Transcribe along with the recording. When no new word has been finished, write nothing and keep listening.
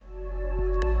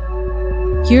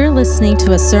You're listening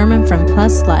to a sermon from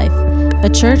Plus Life, a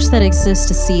church that exists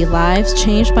to see lives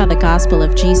changed by the gospel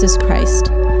of Jesus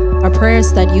Christ. Our prayer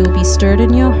is that you will be stirred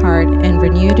in your heart and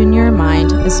renewed in your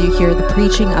mind as you hear the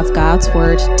preaching of God's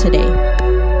Word today.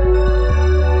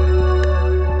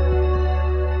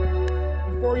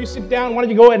 Before you sit down, why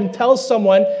don't you go ahead and tell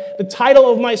someone the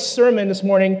title of my sermon this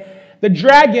morning, The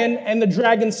Dragon and the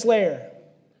Dragon Slayer.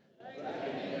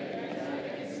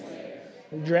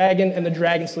 The Dragon and the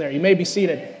Dragon Slayer. You may be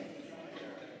seated.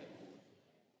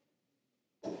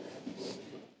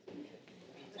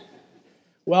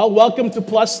 Well, welcome to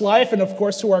Plus Life and, of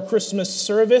course, to our Christmas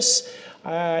service.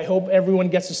 I hope everyone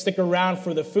gets to stick around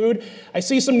for the food. I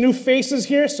see some new faces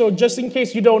here, so just in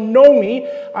case you don't know me,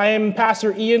 I am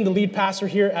Pastor Ian, the lead pastor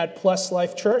here at Plus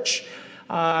Life Church.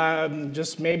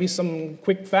 Just maybe some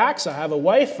quick facts. I have a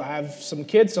wife. I have some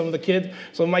kids. Some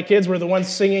of my kids were the ones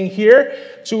singing here.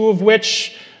 Two of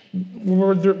which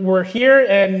were here,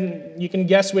 and you can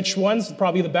guess which ones.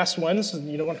 Probably the best ones.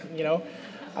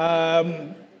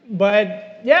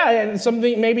 But yeah, and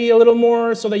something maybe a little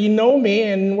more so that you know me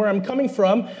and where I'm coming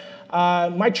from.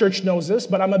 My church knows this,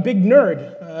 but I'm a big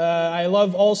nerd. I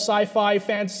love all sci-fi,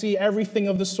 fantasy, everything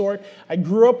of the sort. I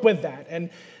grew up with that, and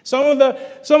some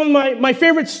of my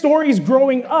favorite stories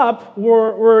growing up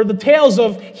were the tales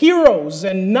of heroes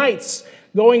and knights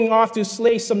going off to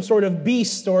slay some sort of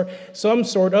beast or some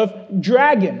sort of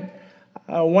dragon.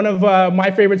 One of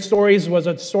my favorite stories was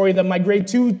a story that my grade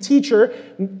 2 teacher,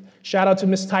 shout out to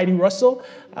Miss Tidy Russell,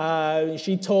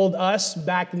 she told us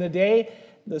back in the day,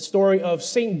 the story of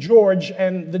St. George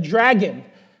and the dragon.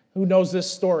 Who knows this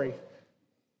story?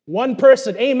 One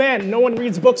person, amen. No one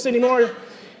reads books anymore.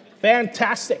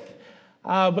 Fantastic.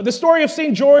 But the story of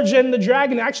St. George and the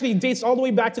dragon actually dates all the way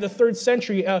back to the 3rd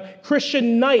century. A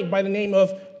Christian knight by the name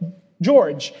of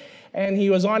George. And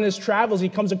he was on his travels. He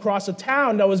comes across a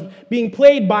town that was being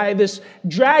plagued by this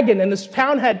dragon. And this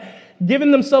town had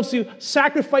given themselves to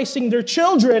sacrificing their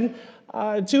children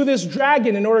to this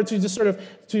dragon in order to just sort of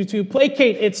to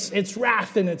placate its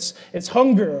wrath and its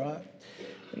hunger.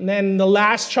 And then the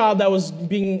last child that was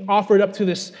being offered up to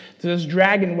this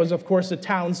dragon was, of course, the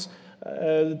town's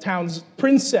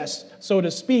princess, so to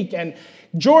speak. And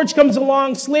George comes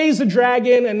along, slays the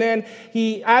dragon, and then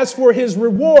he, as for his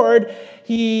reward,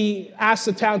 he asks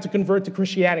the town to convert to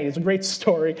Christianity. It's a great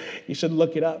story. You should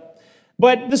look it up.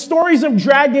 But the stories of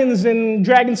dragons and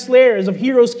dragon slayers, of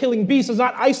heroes killing beasts, is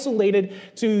not isolated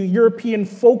to European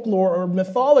folklore or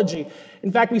mythology.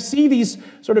 In fact, we see these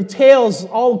sort of tales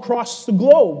all across the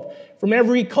globe, from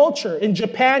every culture. In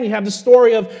Japan, you have the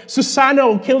story of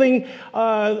Susanoo killing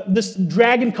this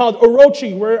dragon called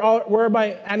Orochi. Where are my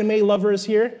anime lovers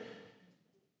here?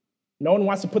 No one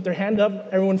wants to put their hand up.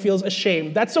 Everyone feels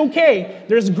ashamed. That's okay.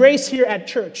 There's grace here at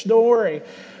church. Don't worry.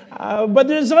 But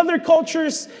there's other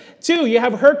cultures too. You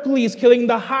have Hercules killing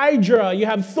the Hydra. You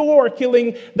have Thor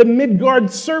killing the Midgard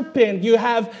serpent. You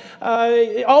have,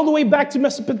 all the way back to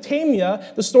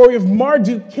Mesopotamia, the story of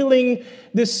Marduk killing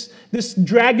this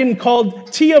dragon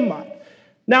called Tiamat.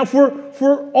 Now,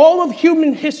 for all of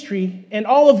human history and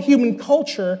all of human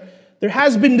culture, there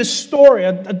has been this story,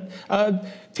 a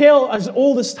tale as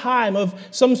old as time, of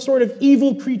some sort of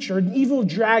evil creature, an evil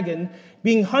dragon,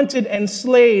 being hunted and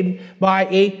slain by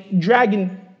a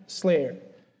dragon slayer.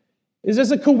 Is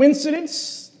this a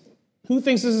coincidence? Who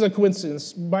thinks this is a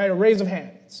coincidence? By a raise of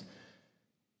hands.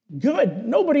 Good.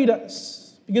 Nobody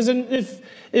does. Because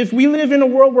if we live in a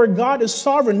world where God is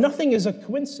sovereign, nothing is a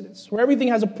coincidence, where everything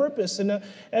has a purpose and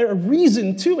a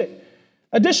reason to it.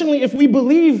 Additionally, if we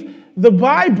believe the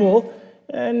Bible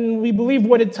and we believe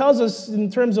what it tells us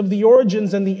in terms of the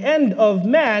origins and the end of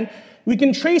man, we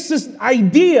can trace this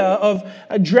idea of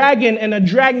a dragon and a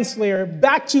dragon slayer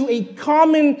back to a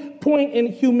common point in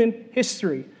human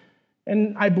history.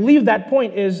 And I believe that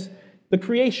point is the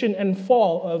creation and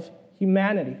fall of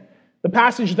humanity, the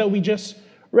passage that we just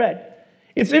read.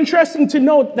 It's interesting to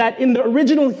note that in the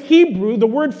original Hebrew, the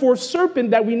word for serpent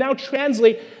that we now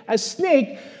translate as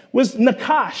snake was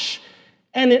nakash.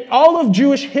 And in all of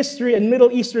Jewish history and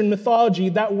Middle Eastern mythology,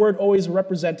 that word always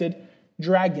represented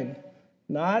dragon,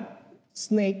 not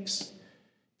snakes.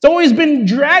 It's always been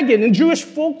dragon. In Jewish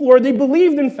folklore, they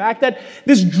believed, in fact, that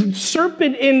this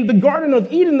serpent in the Garden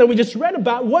of Eden that we just read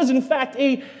about was, in fact,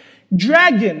 a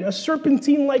dragon, a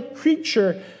serpentine-like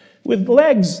creature with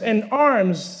legs and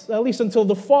arms, at least until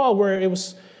the fall, where it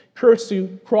was cursed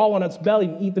to crawl on its belly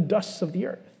and eat the dust of the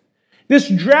earth. This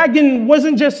dragon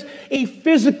wasn't just a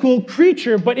physical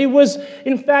creature, but it was,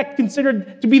 in fact,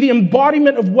 considered to be the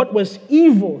embodiment of what was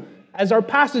evil. As our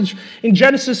passage in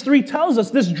Genesis 3 tells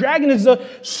us, this dragon is the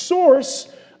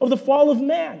source of the fall of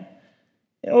man.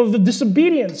 of the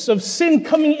disobedience, of sin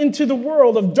coming into the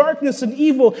world, of darkness and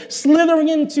evil slithering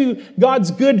into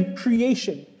God's good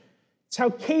creation. It's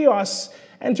how chaos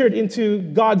entered into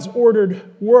God's ordered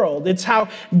world. It's how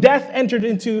death entered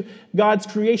into God's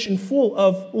creation full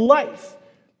of life.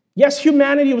 Yes,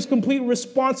 humanity was completely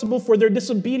responsible for their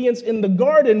disobedience in the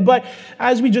garden, but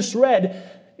as we just read,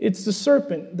 it's the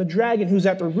serpent, the dragon, who's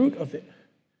at the root of it.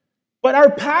 But our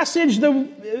passage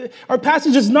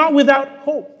is not without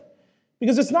hope,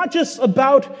 because it's not just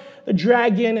about the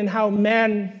dragon and how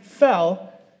man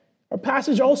fell. Our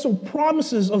passage also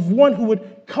promises of one who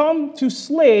would come to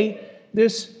slay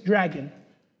this dragon,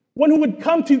 one who would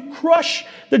come to crush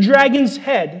the dragon's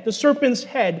head, the serpent's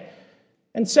head,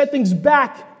 and set things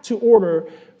back to order,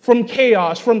 from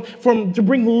chaos, from to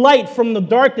bring light from the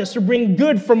darkness, to bring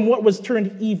good from what was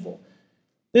turned evil.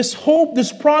 This hope,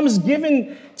 this promise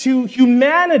given to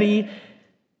humanity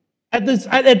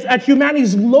at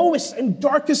humanity's lowest and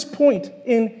darkest point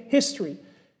in history.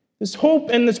 This hope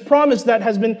and this promise that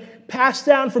has been passed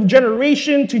down from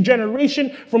generation to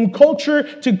generation, from culture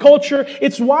to culture.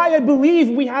 It's why I believe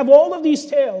we have all of these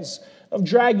tales of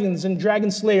dragons and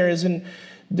dragon slayers in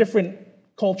different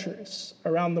cultures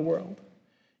around the world.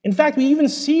 In fact, we even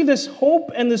see this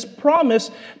hope and this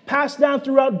promise passed down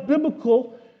throughout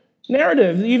biblical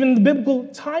narrative, even the biblical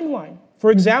timeline.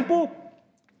 For example,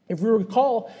 if we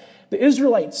recall the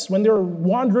Israelites when they were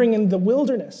wandering in the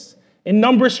wilderness, in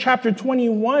Numbers chapter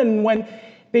 21, when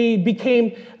they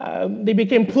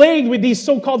became plagued with these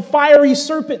so-called fiery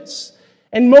serpents.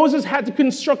 And Moses had to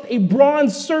construct a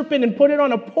bronze serpent and put it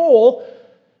on a pole.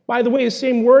 By the way, the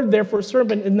same word there for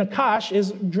serpent in Nakash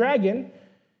is dragon.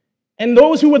 And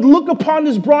those who would look upon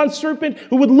this bronze serpent,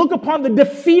 who would look upon the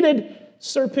defeated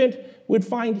serpent, would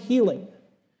find healing.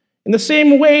 In the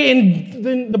same way,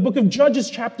 in the book of Judges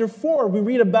chapter 4, we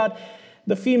read about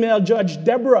the female judge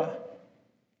Deborah,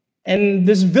 and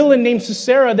this villain named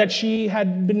Sisera that she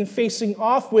had been facing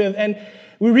off with. And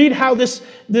we read how this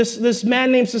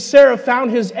man named Sisera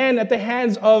found his end at the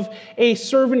hands of a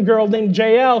servant girl named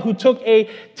Jael, who took a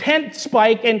tent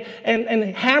spike and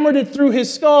hammered it through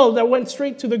his skull that went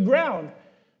straight to the ground.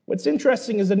 What's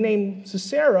interesting is the name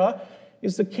Sisera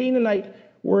is the Canaanite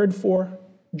word for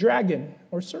dragon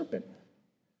or serpent.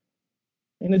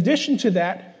 In addition to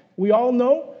that, we all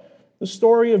know the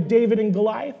story of David and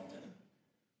Goliath.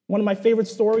 One of my favorite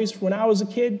stories from when I was a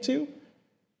kid, too.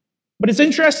 But it's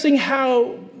interesting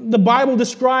how the Bible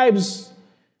describes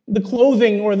the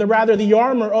clothing, or the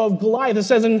armor of Goliath. It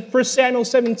says in 1 Samuel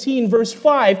 17, verse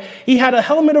 5, he had a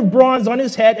helmet of bronze on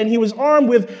his head, and he was armed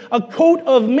with a coat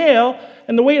of mail,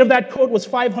 and the weight of that coat was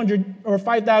 500 or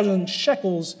 5,000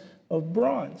 shekels of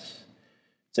bronze.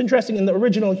 It's interesting in the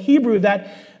original Hebrew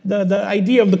that the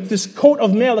idea of this coat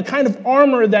of mail, the kind of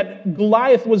armor that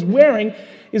Goliath was wearing,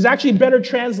 is actually better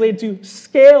translated to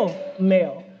scale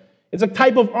mail. It's a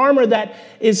type of armor that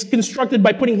is constructed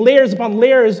by putting layers upon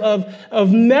layers of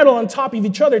metal on top of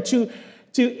each other to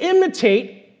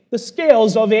imitate the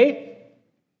scales of I'm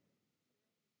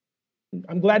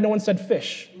glad no one said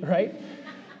fish, right?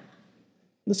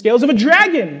 The scales of a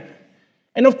dragon.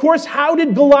 And of course, how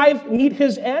did Goliath meet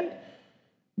his end?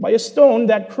 By a stone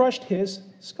that crushed his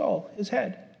skull, his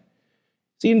head.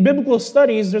 See, in biblical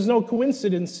studies, there's no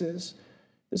coincidences.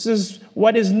 This is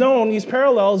what is known, these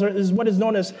parallels is what is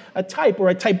known as a type or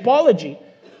a typology.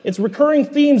 It's recurring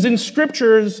themes in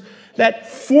scriptures that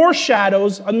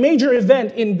foreshadows a major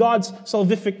event in God's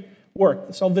salvific work,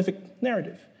 the salvific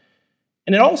narrative.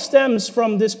 And it all stems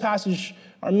from this passage,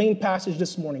 our main passage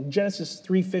this morning, Genesis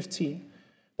 3:15,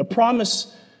 the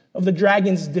promise of the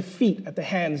dragon's defeat at the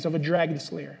hands of a dragon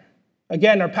slayer.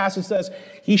 Again, our passage says,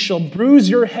 he shall bruise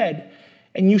your head,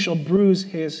 and you shall bruise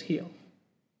his heel.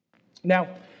 Now,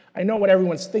 I know what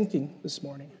everyone's thinking this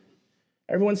morning.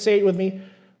 Everyone say it with me.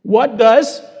 What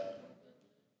does,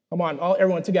 come on,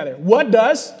 everyone together. What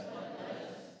does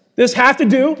this have to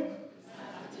do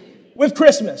with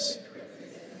Christmas?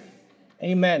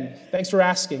 Amen. Thanks for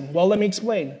asking. Well, let me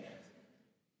explain.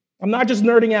 I'm not just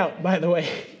nerding out, by the way.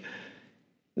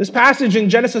 This passage in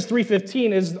Genesis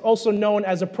 3:15 is also known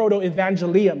as a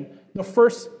proto-evangelium, the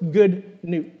first good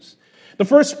news. The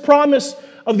first promise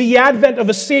of the advent of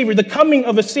a Savior, the coming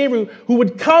of a Savior who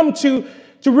would come to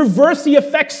reverse the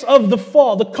effects of the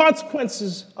fall, the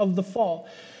consequences of the fall.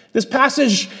 This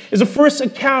passage is the first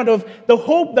account of the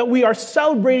hope that we are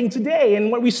celebrating today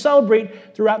and what we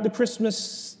celebrate throughout the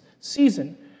Christmas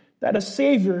season, that a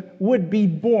Savior would be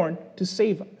born to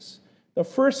save us. The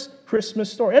first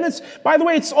Christmas story. And it's, by the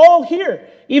way, it's all here.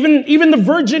 Even the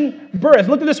virgin birth.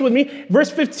 Look at this with me. Verse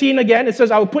 15 again, it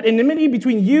says, I will put enmity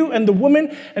between you and the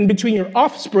woman, and between your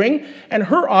offspring and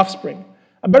her offspring.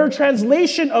 A better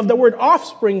translation of the word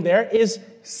offspring there is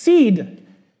seed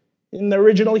in the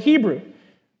original Hebrew.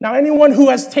 Now, anyone who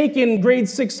has taken grade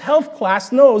 6 health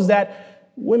class knows that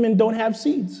women don't have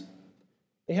seeds.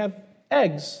 They have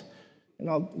eggs. And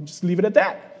I'll just leave it at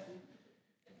that.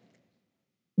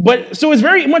 But so it's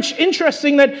very much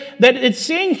interesting that it's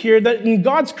saying here that in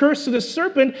God's curse to the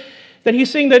serpent, that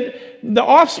he's saying that the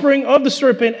offspring of the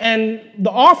serpent and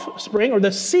the offspring or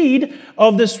the seed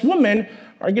of this woman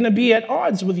are going to be at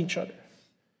odds with each other.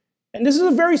 And this is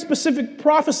a very specific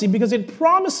prophecy because it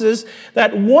promises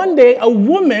that one day a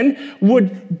woman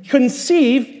would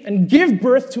conceive and give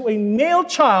birth to a male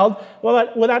child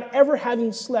without ever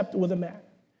having slept with a man,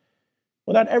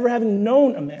 without ever having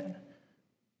known a man.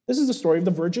 This is the story of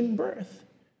the virgin birth.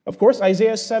 Of course,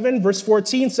 Isaiah 7, verse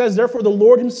 14 says, "Therefore the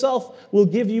Lord himself will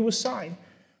give you a sign.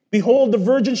 Behold, the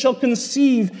virgin shall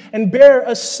conceive and bear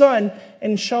a son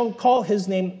and shall call his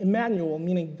name Emmanuel,"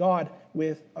 meaning God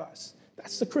with us.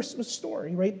 That's the Christmas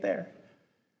story right there.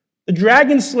 The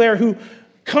dragon slayer who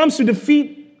comes to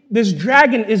defeat this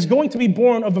dragon is going to be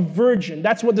born of a virgin.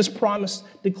 That's what this promise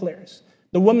declares.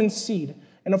 The woman's seed.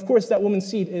 And of course, that woman's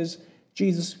seed is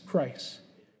Jesus Christ.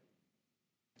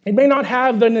 It may not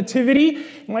have the nativity,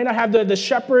 it might not have the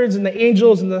shepherds and the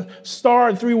angels and the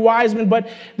star, the 3 wise men, but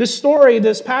this story,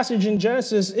 this passage in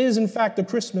Genesis is in fact the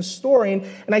Christmas story.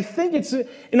 And I think it's an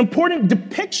important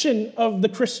depiction of the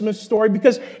Christmas story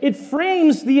because it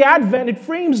frames the Advent, it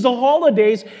frames the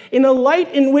holidays in a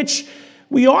light in which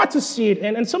we ought to see it.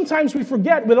 And sometimes we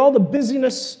forget with all the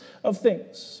busyness of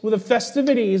things, with the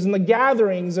festivities and the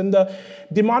gatherings and the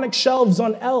demonic shelves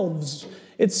on elves.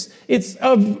 It's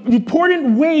an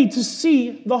important way to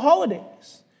see the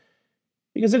holidays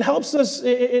because it helps us,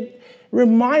 it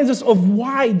reminds us of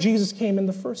why Jesus came in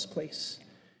the first place.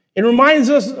 It reminds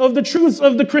us of the truths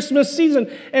of the Christmas season,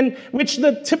 and which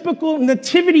the typical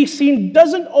nativity scene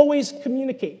doesn't always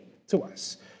communicate to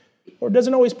us or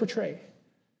doesn't always portray.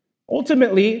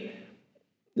 Ultimately,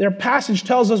 their passage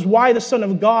tells us why the Son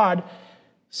of God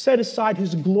set aside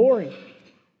his glory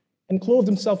and clothed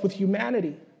himself with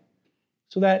humanity,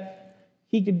 so that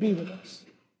he could be with us,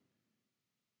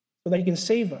 so that he can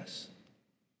save us.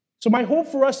 So my hope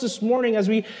for us this morning as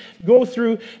we go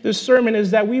through this sermon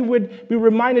is that we would be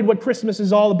reminded what Christmas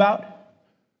is all about,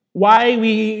 why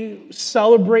we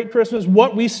celebrate Christmas,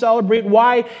 what we celebrate,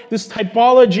 why this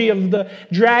typology of the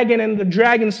dragon and the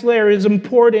dragon slayer is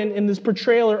important in this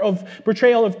portrayal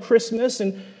of Christmas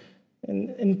and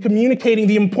communicating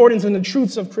the importance and the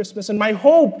truths of Christmas. And my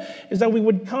hope is that we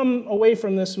would come away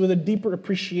from this with a deeper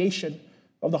appreciation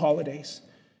of the holidays,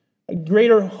 a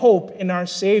greater hope in our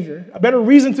Savior, a better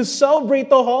reason to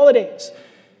celebrate the holidays,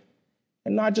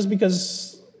 and not just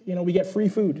because, we get free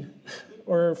food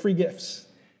or free gifts.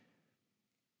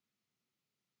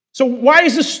 So why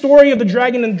is the story of the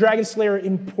dragon and the dragon slayer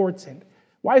important?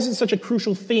 Why is it such a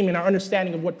crucial theme in our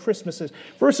understanding of what Christmas is?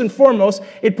 First and foremost,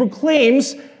 it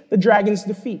proclaims the dragon's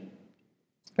defeat.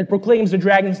 It proclaims the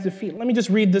dragon's defeat. Let me just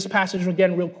read this passage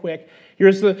again real quick.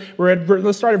 Let's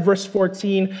start at verse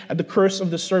 14, at the curse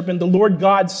of the serpent. The Lord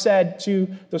God said to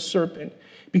the serpent,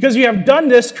 "Because you have done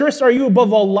this, cursed are you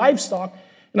above all livestock,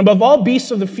 and above all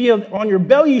beasts of the field. On your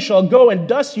belly you shall go, and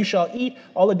dust you shall eat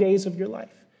all the days of your life.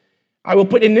 I will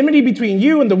put enmity between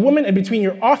you and the woman, and between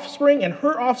your offspring and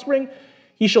her offspring.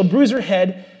 He shall bruise her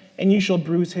head, and you shall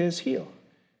bruise his heel."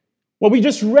 What we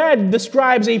just read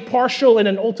describes a partial and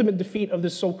an ultimate defeat of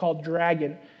this so-called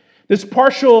dragon. This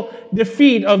partial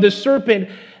defeat of the serpent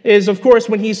is, of course,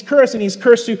 when he's cursed, and he's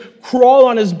cursed to crawl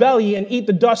on his belly and eat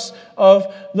the dust of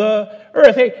the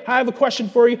earth. Hey, I have a question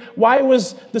for you. Why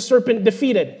was the serpent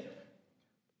defeated?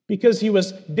 Because he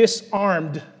was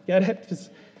disarmed. Get it?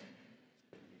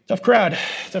 Tough crowd.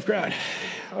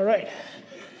 All right.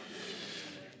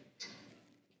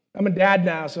 I'm a dad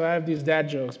now, so I have these dad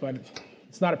jokes, but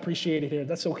it's not appreciated here.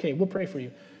 That's okay. We'll pray for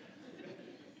you.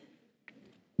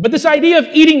 But this idea of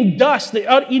eating dust,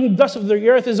 eating dust of the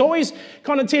earth, is always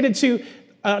connotated to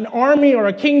an army or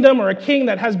a kingdom or a king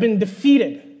that has been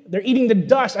defeated. They're eating the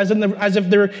dust as if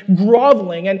they're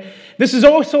groveling. And this is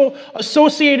also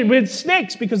associated with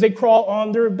snakes because they crawl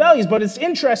on their bellies. But it's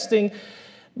interesting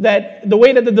that the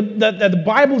way that the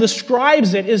Bible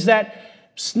describes it is that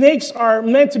snakes are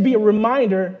meant to be a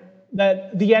reminder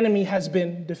that the enemy has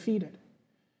been defeated.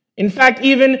 In fact,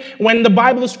 even when the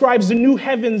Bible describes the new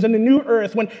heavens and the new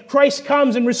earth, when Christ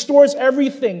comes and restores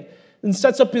everything and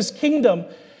sets up his kingdom,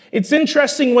 it's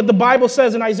interesting what the Bible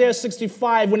says in Isaiah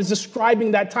 65 when it's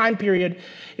describing that time period.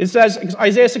 It says,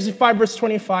 Isaiah 65, verse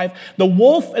 25, "The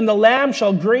wolf and the lamb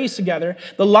shall graze together,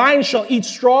 the lion shall eat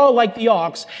straw like the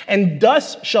ox, and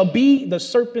dust shall be the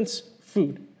serpent's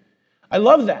food." I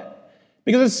love that.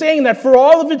 Because it's saying that for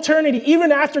all of eternity,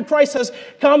 even after Christ has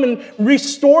come and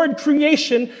restored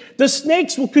creation, the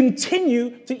snakes will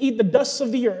continue to eat the dust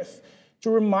of the earth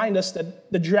to remind us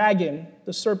that the dragon,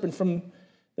 the serpent from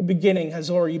the beginning,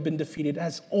 has already been defeated,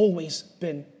 has always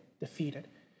been defeated.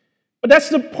 But that's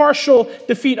the partial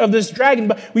defeat of this dragon.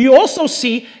 But we also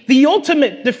see the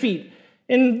ultimate defeat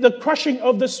in the crushing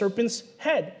of the serpent's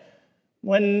head.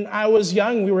 When I was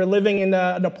young, we were living in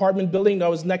an apartment building that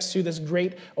was next to this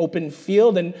great open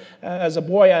field. And as a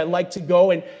boy, I liked to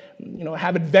go and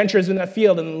have adventures in that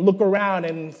field and look around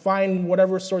and find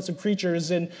whatever sorts of creatures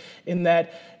in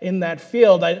that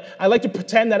field. I like to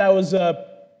pretend that I was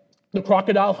the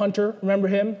crocodile hunter. Remember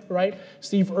him, right?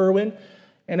 Steve Irwin.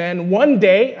 And then one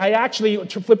day, I actually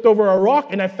flipped over a rock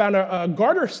and I found a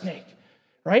garter snake,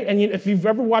 right? And if you've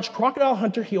ever watched Crocodile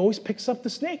Hunter, he always picks up the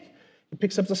snake. He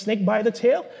picks up the snake by the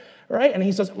tail, right? And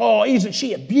he says, "Oh, isn't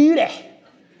she a beauty?"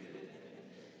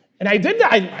 And I did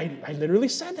that. I literally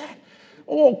said that.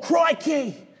 "Oh,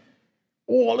 crikey.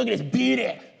 Oh, look at this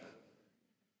beauty."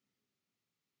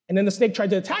 And then the snake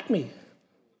tried to attack me.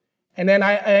 And then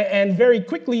and very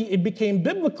quickly it became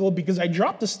biblical because I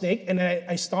dropped the snake and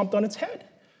I stomped on its head.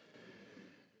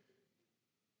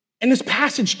 And this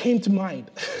passage came to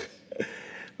mind.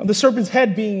 Of the serpent's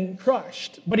head being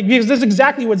crushed. But because this is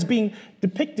exactly what's being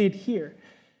depicted here.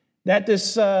 That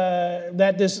this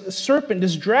serpent,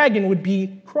 this dragon would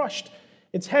be crushed.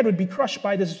 Its head would be crushed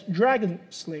by this dragon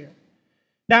slayer.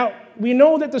 Now, we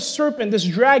know that the serpent, this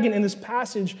dragon in this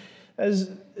passage,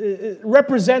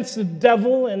 represents the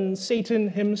devil and Satan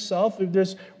himself.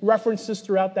 There's references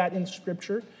throughout that in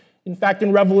Scripture. In fact,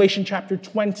 in Revelation chapter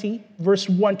 20, verse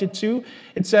 1-2,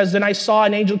 it says, "Then I saw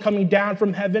an angel coming down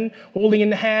from heaven, holding in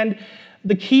the hand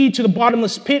the key to the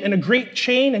bottomless pit and a great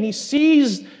chain, and he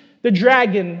seized the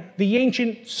dragon, the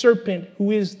ancient serpent,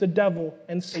 who is the devil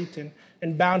and Satan,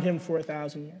 and bound him for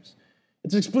 1,000 years."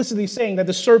 It's explicitly saying that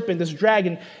the serpent, this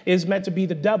dragon, is meant to be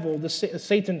the devil,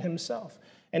 Satan himself.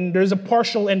 And there's a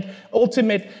partial and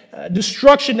ultimate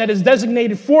destruction that is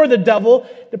designated for the devil,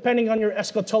 depending on your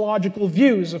eschatological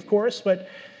views, of course. But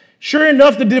sure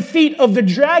enough, the defeat of the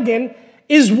dragon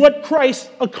is what Christ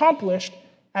accomplished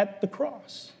at the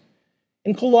cross.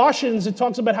 In Colossians, it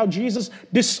talks about how Jesus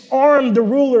disarmed the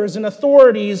rulers and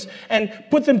authorities and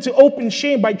put them to open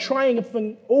shame by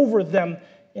triumphing over them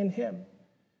in him.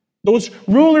 Those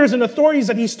rulers and authorities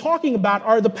that he's talking about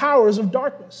are the powers of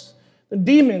darkness. The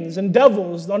demons and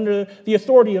devils under the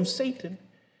authority of Satan.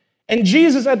 And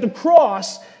Jesus at the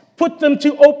cross put them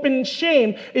to open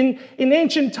shame. In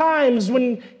ancient times,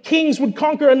 when kings would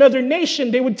conquer another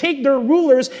nation, they would take their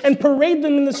rulers and parade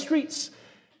them in the streets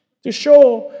to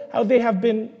show how they have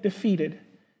been defeated.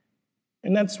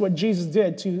 And that's what Jesus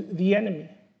did to the enemy.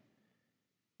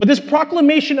 But this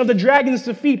proclamation of the dragon's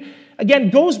defeat, again,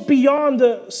 goes beyond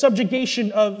the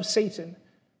subjugation of Satan.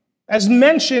 As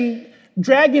mentioned,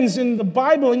 dragons in the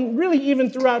Bible, and really even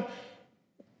throughout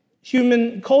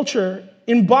human culture,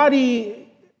 embody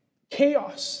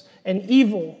chaos and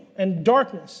evil and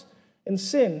darkness and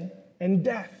sin and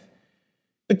death.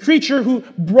 The creature who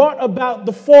brought about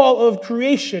the fall of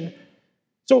creation.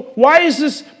 So why is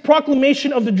this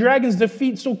proclamation of the dragon's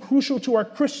defeat so crucial to our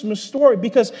Christmas story?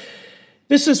 Because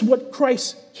this is what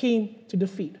Christ came to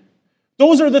defeat.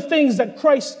 Those are the things that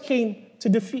Christ came to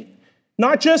defeat.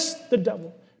 Not just the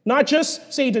devil. Not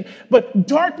just Satan, but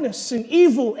darkness and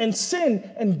evil and sin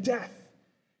and death.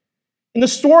 In the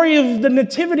story of the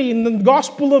Nativity in the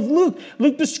Gospel of Luke,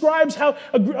 Luke describes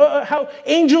how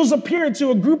angels appeared to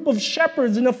a group of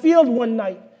shepherds in a field one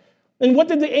night. And what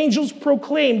did the angels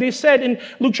proclaim? They said in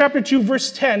Luke chapter 2,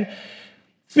 verse 10,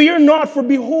 "Fear not, for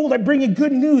behold, I bring you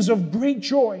good news of great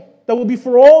joy that will be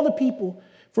for all the people.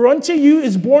 For unto you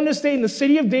is born this day in the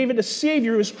city of David a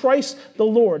Savior, who is Christ the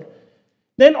Lord."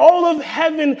 Then all of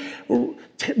heaven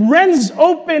rends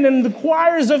open and the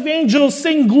choirs of angels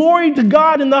sing glory to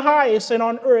God in the highest, and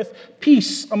on earth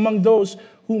peace among those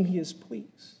whom he is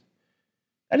pleased.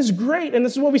 That is great, and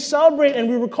this is what we celebrate and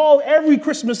we recall every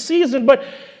Christmas season. But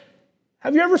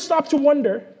have you ever stopped to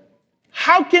wonder,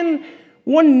 how can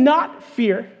one not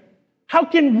fear? How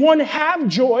can one have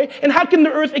joy? And how can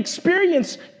the earth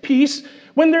experience peace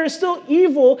when there is still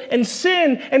evil and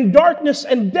sin and darkness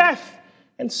and death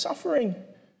and suffering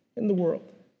in the world?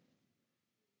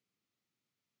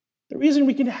 The reason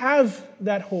we can have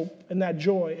that hope and that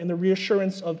joy and the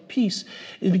reassurance of peace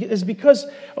is because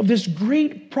of this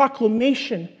great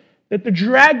proclamation that the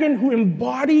dragon who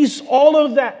embodies all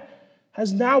of that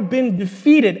has now been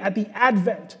defeated at the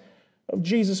advent of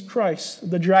Jesus Christ,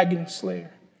 the dragon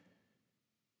slayer.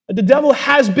 That the devil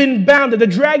has been bound, that the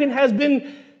dragon has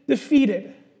been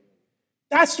defeated.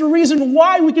 That's the reason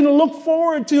why we can look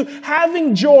forward to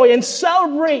having joy and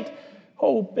celebrate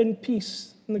hope and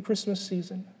peace in the Christmas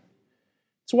season.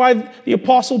 That's why the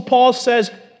Apostle Paul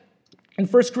says in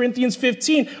 1 Corinthians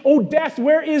 15, "O death,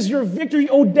 where is your victory?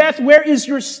 O death, where is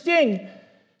your sting?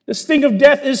 The sting of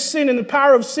death is sin, and the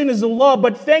power of sin is the law.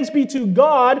 But thanks be to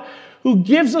God who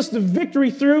gives us the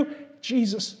victory through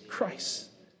Jesus Christ,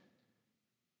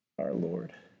 our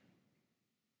Lord."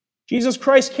 Jesus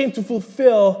Christ came to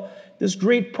fulfill this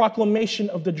great proclamation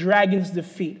of the dragon's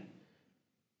defeat.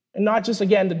 And not just,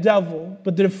 again, the devil,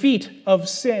 but the defeat of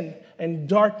sin and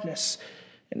darkness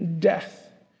and death,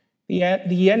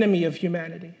 the enemy of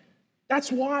humanity.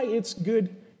 That's why it's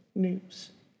good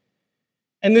news.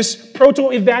 And this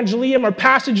proto-evangelium, our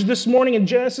passage this morning in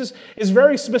Genesis, is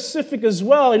very specific as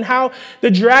well in how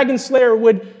the dragon slayer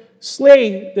would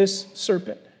slay this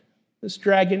serpent, this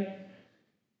dragon.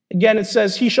 Again, it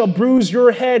says, "He shall bruise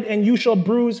your head, and you shall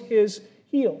bruise his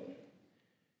heel."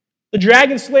 The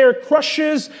dragon slayer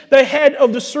crushes the head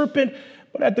of the serpent,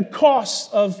 but at the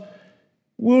cost of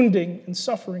wounding and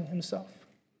suffering himself.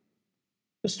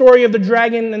 The story of the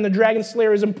dragon and the dragon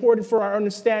slayer is important for our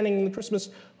understanding in the Christmas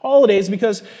holidays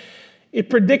because it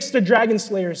predicts the dragon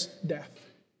slayer's death.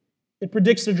 It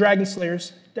predicts the dragon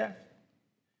slayer's death.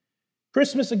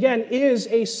 Christmas, again, is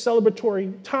a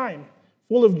celebratory time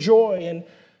full of joy and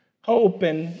hope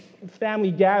and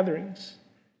family gatherings.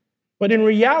 But in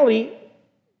reality,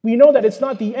 we know that it's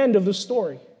not the end of the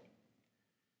story.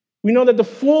 We know that the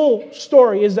full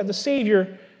story is that the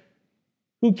Savior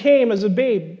who came as a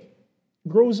babe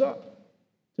grows up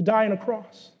to die on a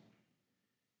cross.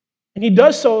 And he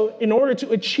does so in order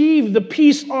to achieve the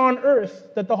peace on earth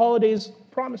that the holidays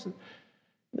promises.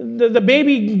 The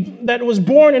baby that was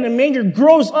born in a manger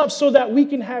grows up so that we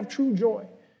can have true joy.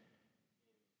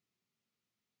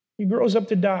 He grows up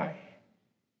to die.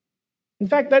 In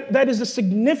fact, that is the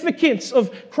significance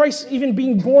of Christ even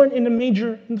being born in a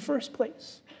manger in the first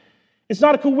place. It's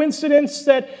not a coincidence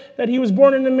that he was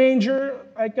born in a manger.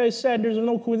 Like I said, there's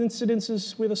no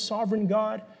coincidences with a sovereign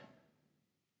God.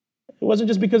 It wasn't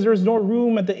just because there was no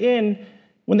room at the inn.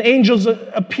 When the angels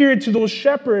appeared to those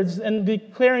shepherds and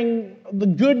declaring the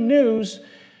good news,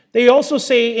 they also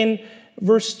say in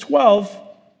verse 12,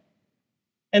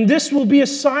 "And this will be a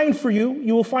sign for you.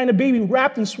 You will find a baby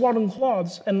wrapped in swaddling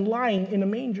cloths and lying in a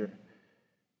manger."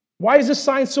 Why is this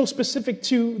sign so specific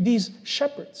to these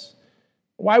shepherds?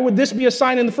 Why would this be a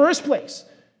sign in the first place?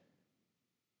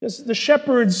 Because the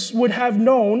shepherds would have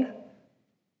known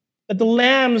that the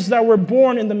lambs that were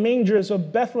born in the mangers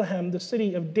of Bethlehem, the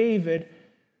city of David,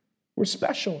 were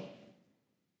special.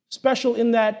 Special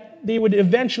in that they would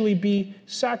eventually be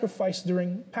sacrificed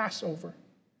during Passover.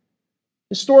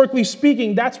 Historically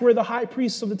speaking, that's where the high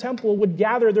priests of the temple would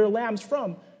gather their lambs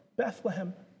from,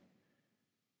 Bethlehem.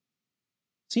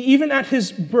 See, even at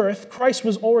his birth, Christ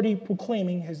was already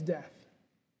proclaiming his death.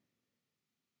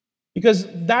 Because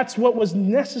that's what was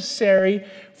necessary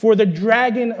for the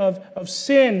dragon of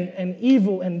sin and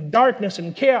evil and darkness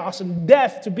and chaos and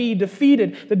death to be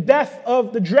defeated, the death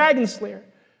of the dragon slayer.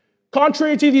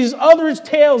 Contrary to these other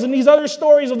tales and these other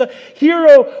stories of the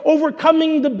hero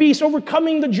overcoming the beast,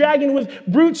 overcoming the dragon with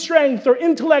brute strength or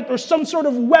intellect or some sort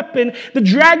of weapon, the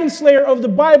dragon slayer of the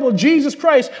Bible, Jesus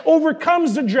Christ,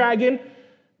 overcomes the dragon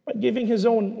by giving his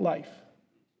own life.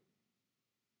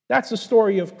 That's the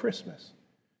story of Christmas.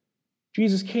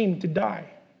 Jesus came to die.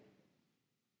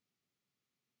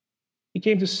 He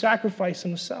came to sacrifice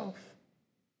himself.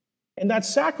 And that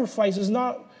sacrifice is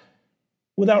not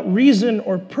without reason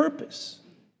or purpose.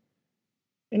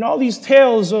 In all these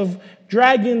tales of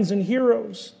dragons and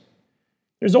heroes,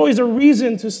 there's always a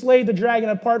reason to slay the dragon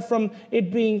apart from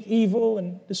it being evil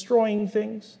and destroying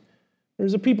things.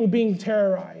 There's a people being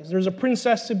terrorized. There's a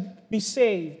princess to be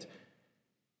saved.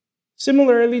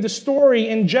 Similarly, the story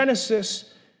in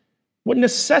Genesis, what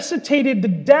necessitated the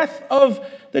death of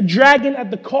the dragon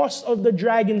at the cost of the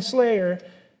dragon slayer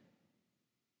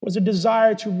was a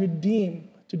desire to redeem,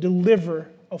 to deliver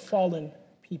a fallen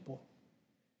people.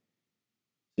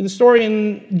 The story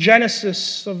in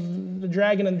Genesis of the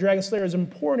dragon and the dragon slayer is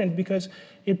important because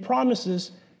it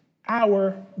promises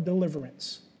our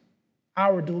deliverance.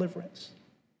 Our deliverance.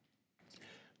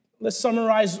 Let's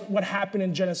summarize what happened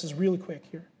in Genesis really quick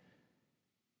here.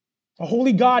 A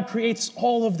holy God creates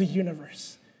all of the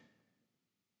universe,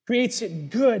 creates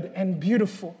it good and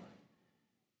beautiful.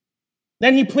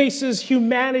 Then he places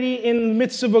humanity in the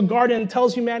midst of a garden and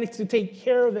tells humanity to take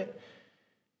care of it.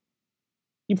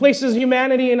 He places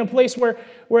humanity in a place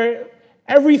where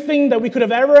everything that we could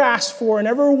have ever asked for and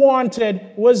ever wanted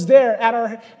was there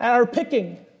at our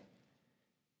picking.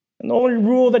 And the only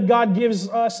rule that God gives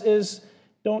us is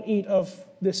don't eat of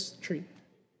this tree.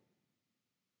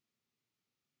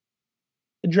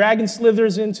 The dragon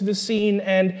slithers into the scene,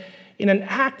 and in an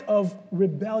act of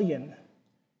rebellion,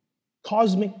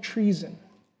 cosmic treason,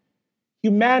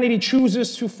 humanity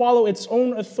chooses to follow its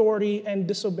own authority and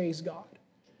disobeys God.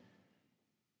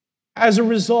 As a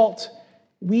result,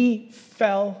 we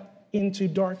fell into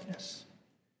darkness.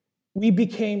 We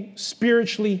became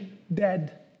spiritually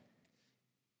dead.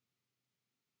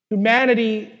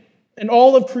 Humanity and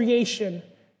all of creation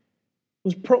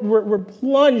were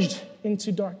plunged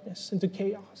into darkness, into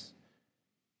chaos.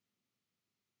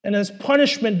 And as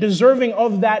punishment, deserving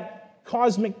of that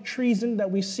cosmic treason that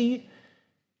we see,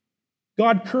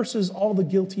 God curses all the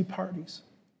guilty parties.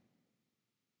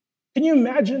 Can you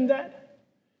imagine that?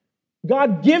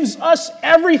 God gives us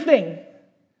everything.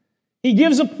 He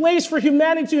gives a place for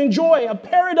humanity to enjoy, a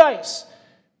paradise.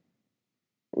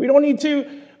 We don't need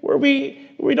to,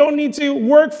 we don't need to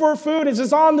work for food. It's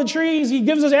just on the trees. He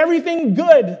gives us everything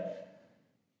good.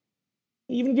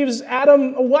 He even gives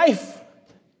Adam a wife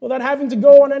without having to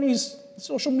go on any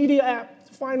social media app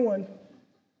to find one.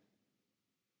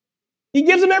 He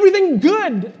gives him everything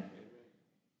good.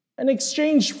 In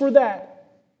exchange for that,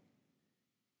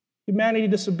 humanity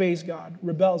disobeys God,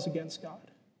 rebels against God.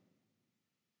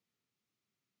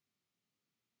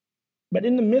 But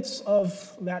in the midst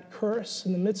of that curse,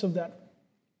 in the midst of that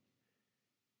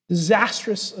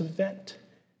disastrous event,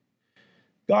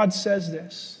 God says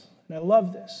this, and I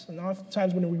love this, and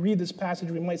oftentimes when we read this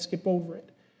passage, we might skip over it.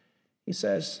 He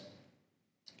says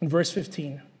in verse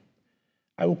 15,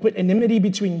 I will put enmity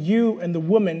between you and the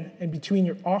woman, and between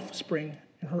your offspring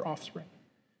and her offspring.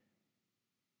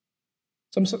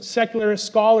 Some secular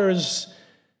scholars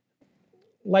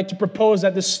like to propose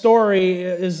that this story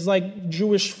is like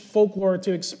Jewish folklore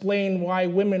to explain why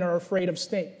women are afraid of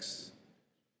snakes.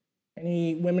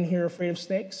 Any women here afraid of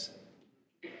snakes?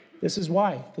 This is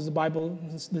why, because the Bible,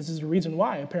 this is the reason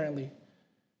why, apparently.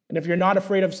 And if you're not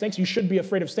afraid of snakes, you should be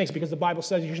afraid of snakes, because the Bible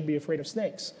says you should be afraid of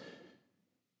snakes.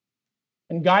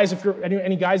 And guys, if you're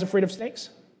any guys afraid of snakes,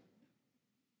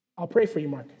 I'll pray for you,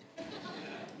 Mark.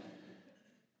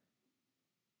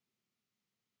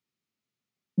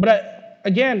 But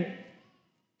again,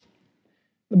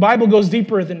 the Bible goes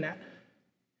deeper than that.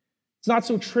 It's not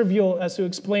so trivial as to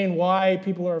explain why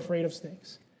people are afraid of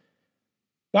snakes.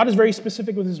 God is very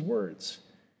specific with his words.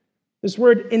 This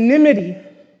word enmity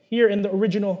here in the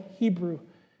original Hebrew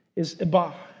is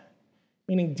ibah,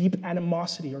 meaning deep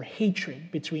animosity or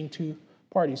hatred between two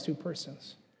parties, two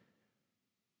persons.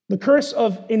 The curse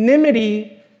of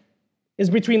enmity is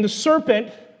between the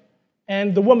serpent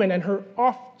and the woman and her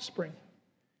offspring.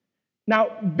 Now,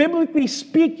 biblically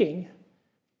speaking,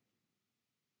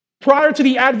 prior to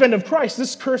the advent of Christ,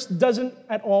 this curse doesn't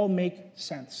at all make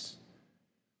sense.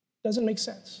 Doesn't make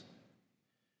sense.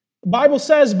 The Bible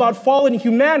says about fallen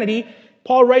humanity,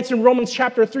 Paul writes in Romans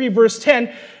chapter 3, verse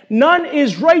 10, none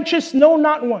is righteous, no,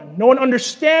 not one. No one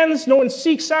understands, no one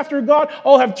seeks after God.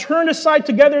 All have turned aside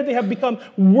together, they have become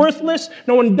worthless.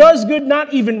 No one does good,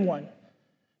 not even one.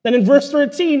 Then in verse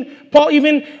 13, Paul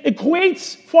even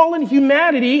equates fallen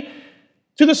humanity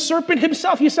to the serpent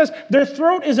himself. He says, their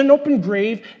throat is an open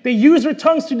grave. They use their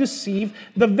tongues to deceive.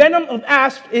 The venom of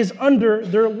asp is under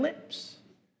their lips.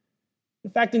 In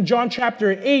fact, in John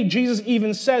chapter 8, Jesus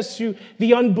even says to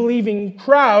the unbelieving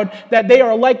crowd that they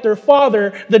are like their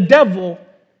father, the devil,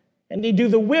 and they do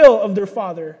the will of their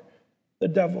father, the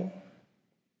devil.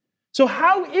 So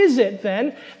how is it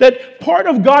then that part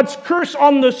of God's curse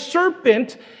on the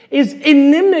serpent is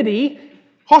enmity,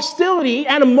 hostility,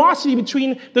 animosity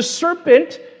between the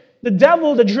serpent, the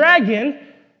devil, the dragon,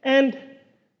 and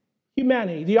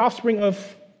humanity, the offspring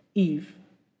of Eve?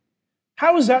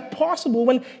 How is that possible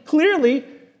when clearly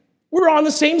we're on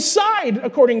the same side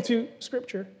according to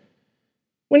Scripture?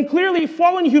 When clearly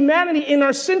fallen humanity in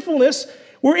our sinfulness,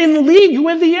 we're in league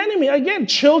with the enemy. Again,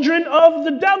 children of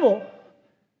the devil.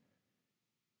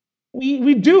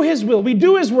 We do his will, we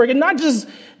do his work, and not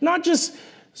just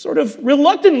sort of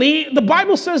reluctantly. The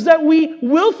Bible says that we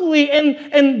willfully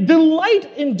and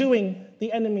delight in doing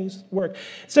the enemy's work.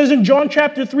 It says in John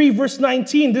chapter 3, verse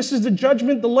 19, this is the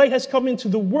judgment, the light has come into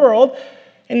the world,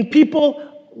 and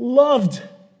people loved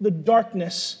the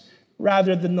darkness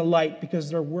rather than the light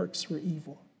because their works were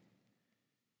evil.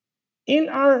 In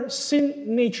our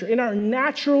sin nature, in our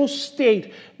natural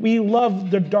state, we love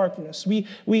the darkness. We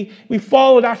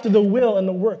followed after the will and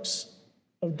the works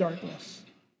of darkness.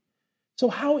 So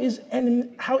how is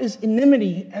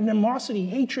enmity, animosity,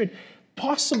 hatred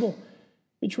possible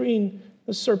between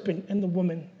the serpent and the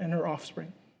woman and her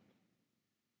offspring?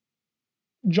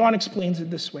 John explains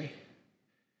it this way.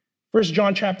 1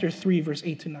 John chapter 3, verse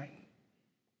 8 to 9.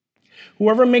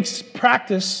 Whoever makes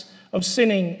practice of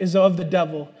sinning is of the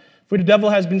devil, for the devil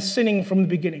has been sinning from the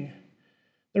beginning.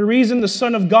 The reason the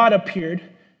Son of God appeared,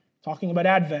 talking about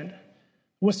Advent,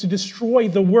 was to destroy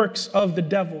the works of the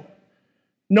devil.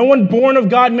 No one born of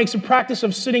God makes a practice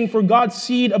of sinning, for God's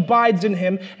seed abides in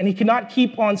him, and he cannot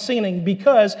keep on sinning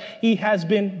because he has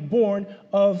been born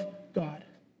of God.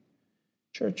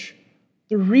 Church,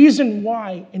 the reason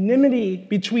why enmity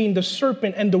between the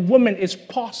serpent and the woman is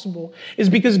possible is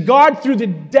because God, through the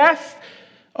death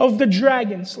of the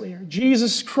dragon slayer,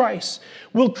 Jesus Christ,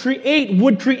 would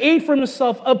create for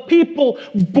himself a people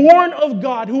born of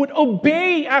God, who would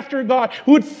obey after God,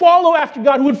 who would follow after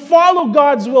God, who would follow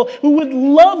God's will, who would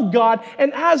love God,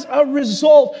 and as a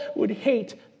result would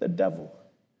hate the devil,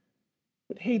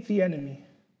 would hate the enemy,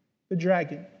 the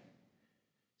dragon.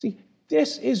 See,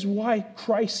 this is why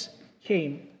Christ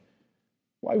came,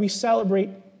 why we celebrate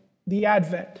the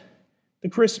Advent, the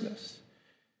Christmas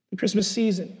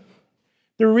season.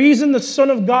 The reason the Son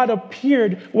of God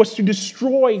appeared was to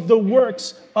destroy the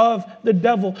works of the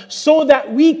devil so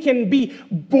that we can be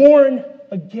born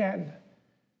again,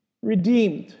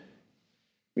 redeemed,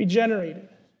 regenerated.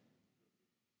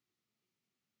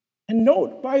 And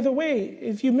note, by the way,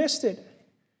 if you missed it,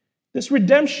 this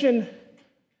redemption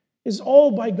is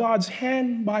all by God's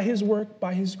hand, by his work,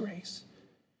 by his grace.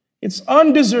 It's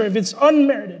undeserved, it's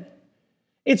unmerited.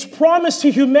 It's promised to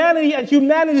humanity at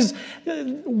humanity's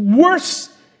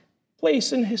worst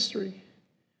place in history.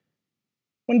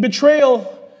 When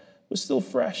betrayal was still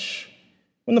fresh,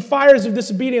 when the fires of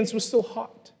disobedience were still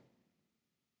hot.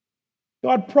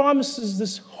 God promises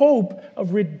this hope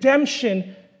of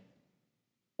redemption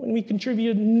when we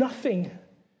contributed nothing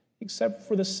except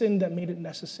for the sin that made it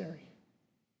necessary.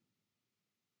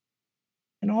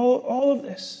 And all of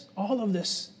this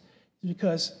is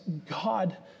because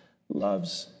God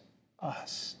loves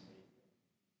us.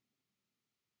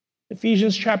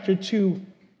 Ephesians chapter 2,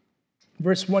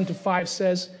 verse 1-5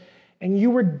 says, "And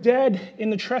you were dead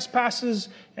in the trespasses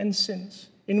and sins,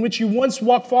 in which you once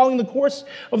walked, following the course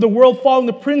of the world, following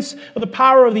the prince of the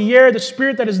power of the air, the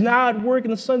spirit that is now at work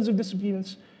in the sons of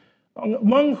disobedience,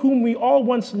 among whom we all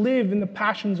once lived in the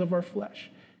passions of our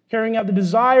flesh, carrying out the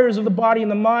desires of the body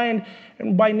and the mind,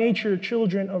 and by nature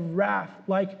children of wrath,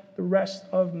 like the rest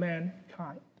of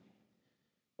mankind."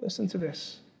 Listen to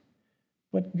this.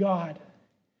 "But God,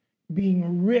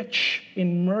 being rich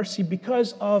in mercy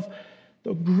because of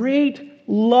the great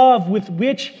love with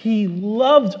which he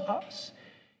loved us,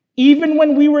 even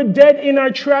when we were dead in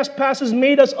our trespasses,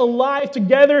 made us alive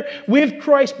together with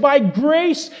Christ. By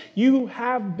grace you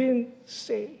have been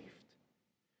saved."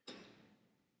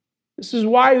 This is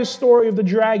why the story of the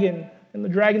dragon and the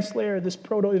dragon slayer, this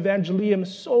proto-evangelium,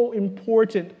 is so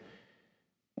important.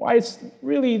 Why it's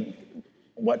really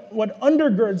what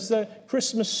undergirds the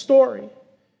Christmas story.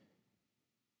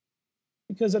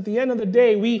 Because at the end of the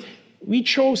day, we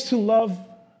chose to love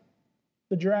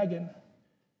the dragon.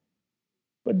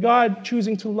 But God,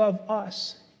 choosing to love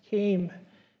us, came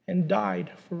and died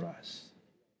for us.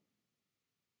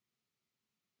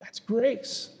 That's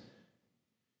grace.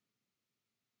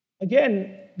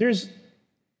 Again, there's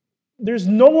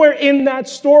nowhere in that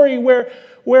story where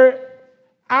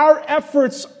our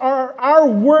efforts, our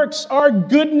works, our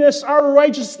goodness, our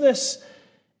righteousness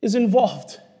is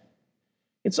involved.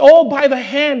 It's all by the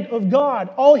hand of God,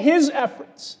 all his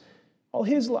efforts, all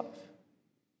his love.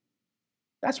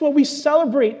 That's what we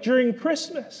celebrate during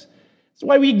Christmas. That's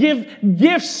why we give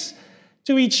gifts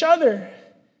to each other.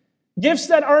 Gifts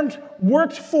that aren't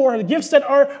worked for, gifts that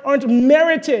aren't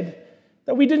merited,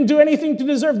 that we didn't do anything to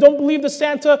deserve. Don't believe the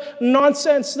Santa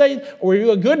nonsense. Were you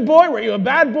a good boy? Were you a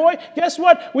bad boy? Guess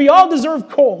what? We all deserve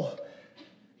coal.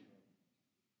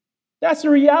 That's the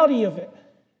reality of it.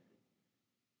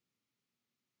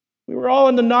 We were all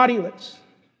on the naughty list.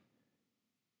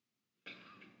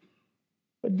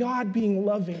 But God being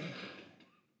loving,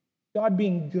 God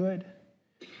being good,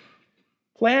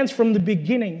 plans from the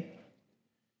beginning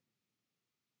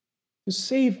to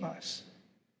save us.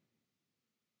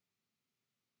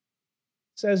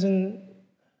 It says in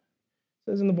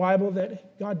the Bible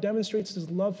that God demonstrates his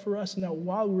love for us, and that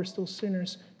while we were still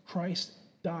sinners, Christ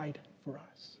died for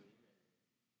us.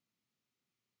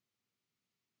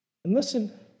 And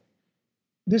listen,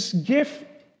 this gift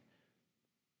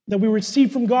that we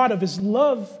receive from God of his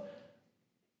love,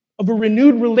 of a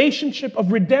renewed relationship,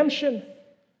 of redemption,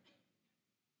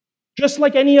 just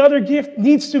like any other gift,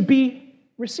 needs to be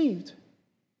received.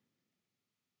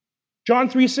 John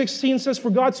 3:16 says, "For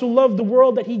God so loved the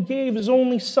world that he gave his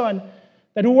only Son,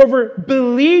 that whoever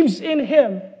believes in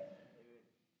him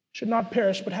should not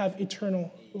perish but have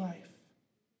eternal life."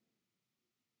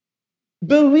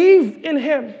 Believe in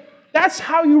him. That's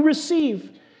how you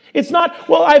receive. It's not,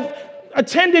 well, I've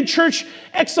attended church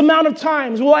X amount of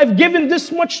times. Well, I've given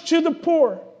this much to the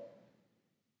poor.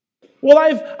 Well,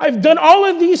 I've done all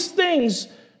of these things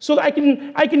so that I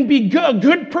can be a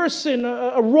good person,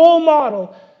 a role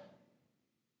model.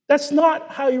 That's not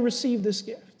how you receive this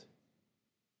gift.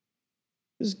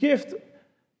 This gift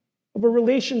of a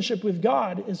relationship with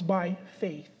God is by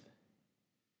faith.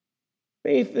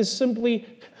 Faith is simply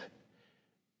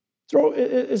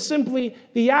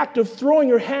the act of throwing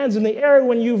your hands in the air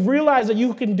when you've realized that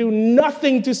you can do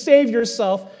nothing to save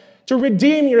yourself, to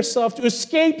redeem yourself, to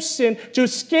escape sin, to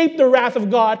escape the wrath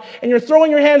of God. And you're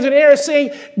throwing your hands in the air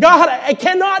saying, God, I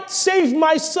cannot save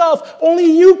myself.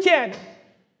 Only you can.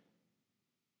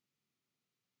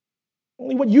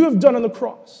 Only what you have done on the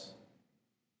cross.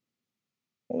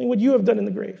 Only what you have done in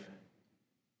the grave.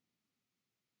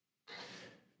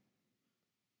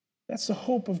 That's the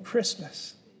hope of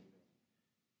Christmas.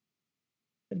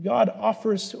 That God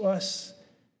offers to us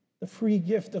the free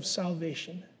gift of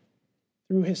salvation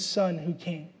through his Son who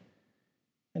came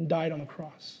and died on the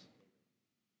cross.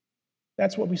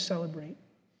 That's what we celebrate.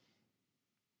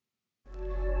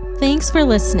 Thanks for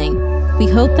listening. We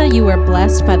hope that you were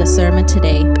blessed by the sermon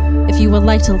today. If you would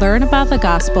like to learn about the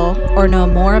gospel or know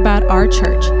more about our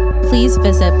church, please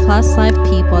visit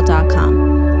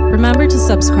pluslifepeople.com. Remember to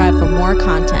subscribe for more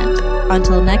content.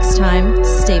 Until next time,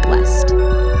 stay blessed.